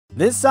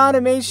This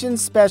Automation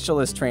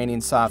Specialist Training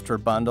Software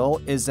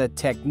Bundle is a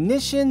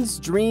technician's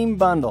dream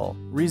bundle,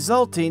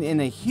 resulting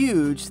in a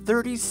huge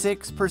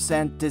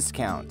 36%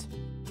 discount.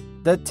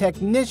 The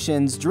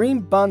Technician's Dream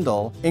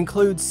Bundle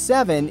includes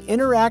 7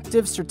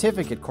 interactive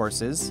certificate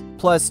courses,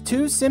 plus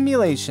 2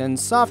 simulation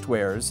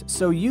softwares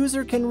so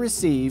user can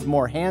receive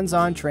more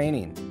hands-on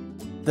training.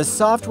 The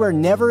software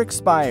never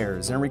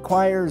expires and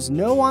requires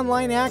no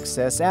online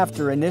access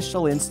after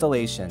initial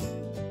installation.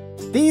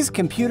 These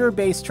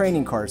computer-based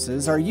training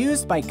courses are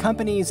used by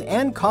companies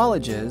and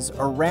colleges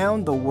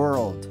around the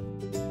world.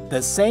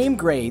 The same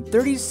great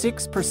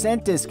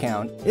 36%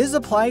 discount is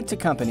applied to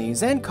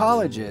companies and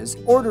colleges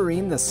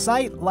ordering the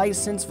site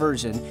license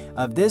version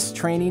of this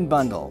training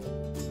bundle.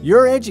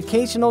 Your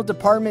educational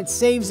department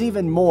saves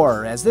even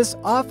more as this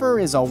offer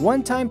is a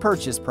one-time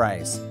purchase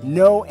price,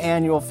 no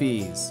annual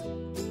fees.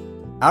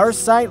 Our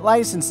site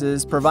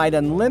licenses provide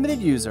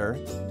unlimited user,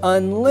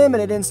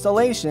 unlimited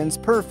installations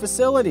per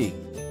facility.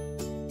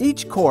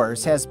 Each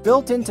course has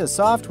built into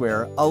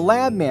software a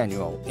lab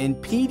manual in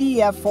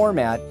PDF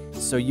format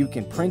so you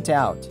can print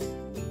out.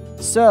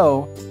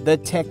 So, the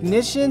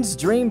Technician's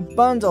Dream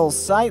Bundle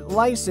site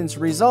license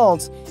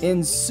results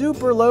in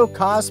super low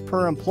cost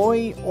per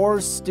employee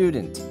or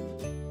student.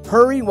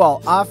 Hurry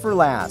while offer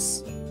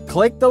lasts.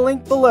 Click the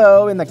link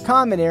below in the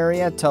comment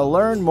area to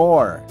learn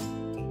more.